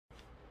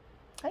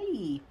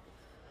Hey,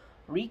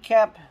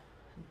 recap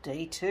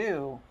day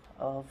 2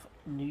 of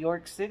New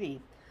York City.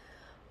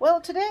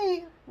 Well,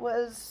 today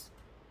was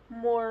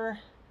more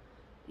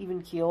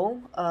even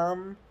keel.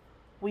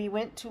 We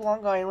went to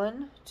Long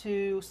Island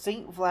to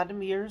St.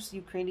 Vladimir's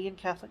Ukrainian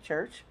Catholic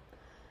Church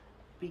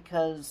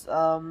because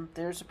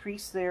there's a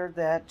priest there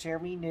that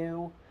Jeremy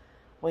knew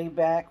way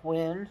back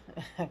when,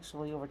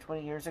 actually over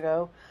 20 years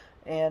ago,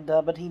 and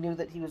but he knew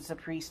that he was a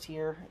priest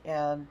here,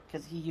 and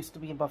because he used to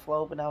be in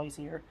Buffalo, but now he's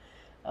here.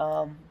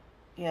 Um,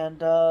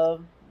 and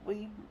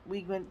we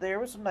went there.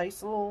 It was a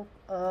nice little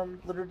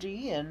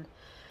liturgy, and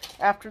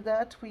after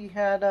that we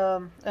had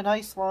a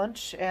nice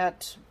lunch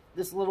at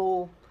this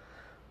little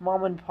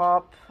mom and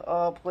pop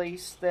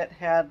place that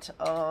had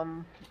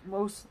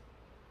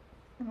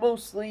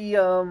mostly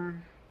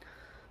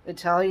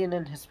Italian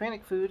and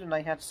Hispanic food, and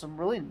I had some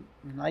really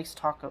nice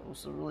tacos,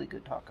 some really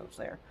good tacos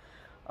there.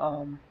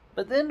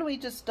 But then we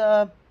just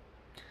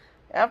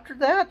after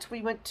that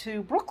we went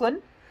to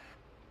Brooklyn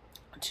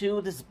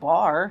to this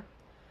bar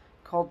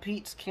called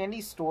Pete's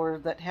Candy Store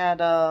that had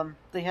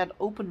they had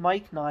open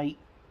mic night.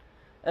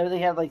 They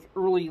had like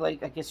early,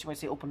 like I guess you might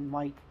say open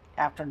mic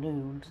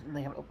afternoon, and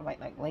they have an open mic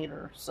night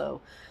later.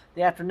 So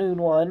the afternoon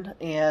one,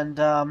 and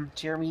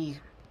Jeremy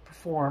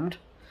performed.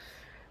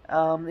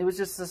 It was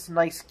just this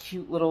nice,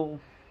 cute little,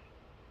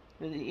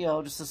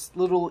 just this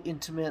little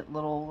intimate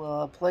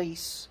little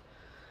place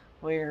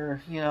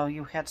where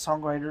you had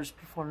songwriters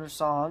perform their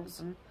songs,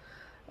 and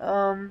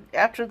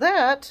after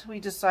that, we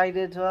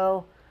decided,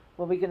 well,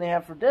 what are we going to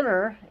have for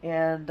dinner?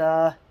 And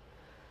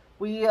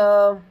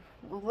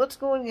let's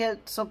go and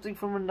get something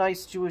from a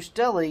nice Jewish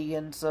deli.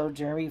 And so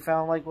Jeremy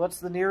found, like, what's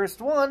the nearest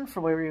one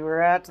from where we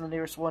were at? And the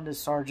nearest one is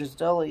Sarge's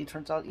Deli.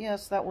 Turns out,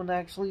 yes, that one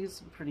actually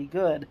is pretty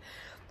good.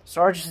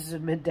 Sarge's is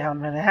in Midtown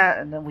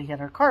Manhattan, and we had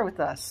our car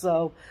with us.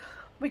 So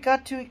we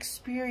got to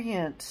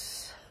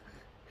experience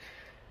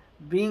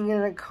being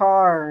in a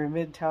car in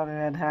Midtown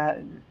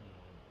Manhattan.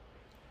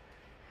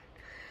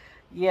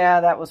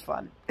 Yeah, that was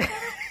fun.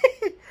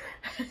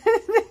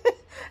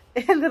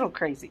 A little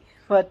crazy.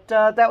 But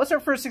that was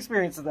our first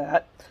experience of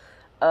that.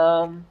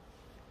 Fun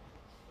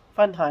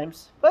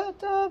times.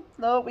 But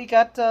no, we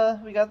got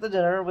the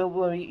dinner.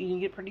 We'll be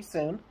eating it pretty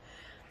soon.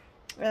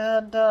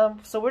 And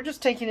so we're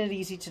just taking it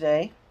easy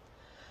today.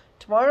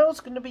 Tomorrow's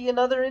going to be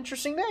another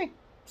interesting day.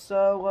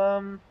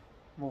 So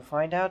we'll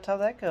find out how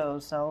that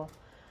goes. I'll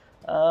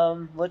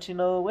let you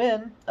know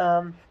when.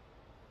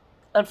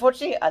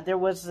 Unfortunately,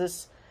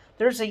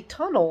 there's a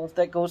tunnel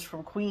that goes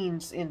from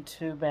Queens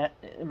into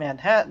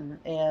Manhattan,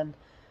 and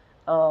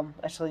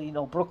actually,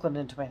 Brooklyn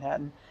into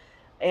Manhattan.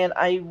 And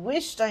I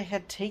wished I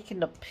had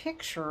taken a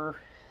picture.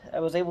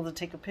 I was able to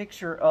take a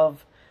picture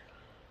of.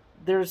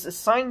 There's a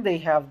sign they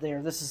have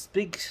there. This is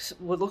big,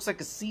 what looks like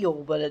a seal,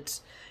 but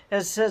it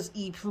says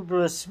E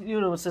pluribus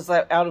unum. It says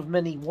like, out of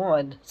many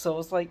one. So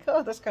it's like,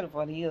 oh, that's kind of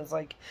funny. It's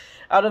like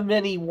out of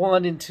many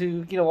one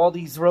into all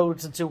these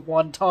roads into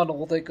one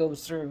tunnel that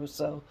goes through.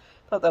 So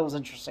I thought that was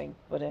interesting.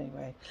 But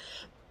anyway,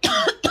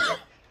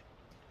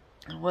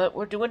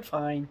 we're doing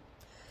fine,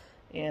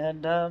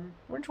 and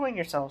we're enjoying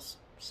ourselves.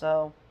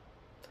 So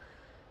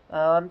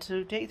on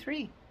to day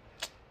 3.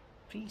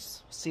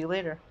 Peace. See you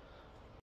later.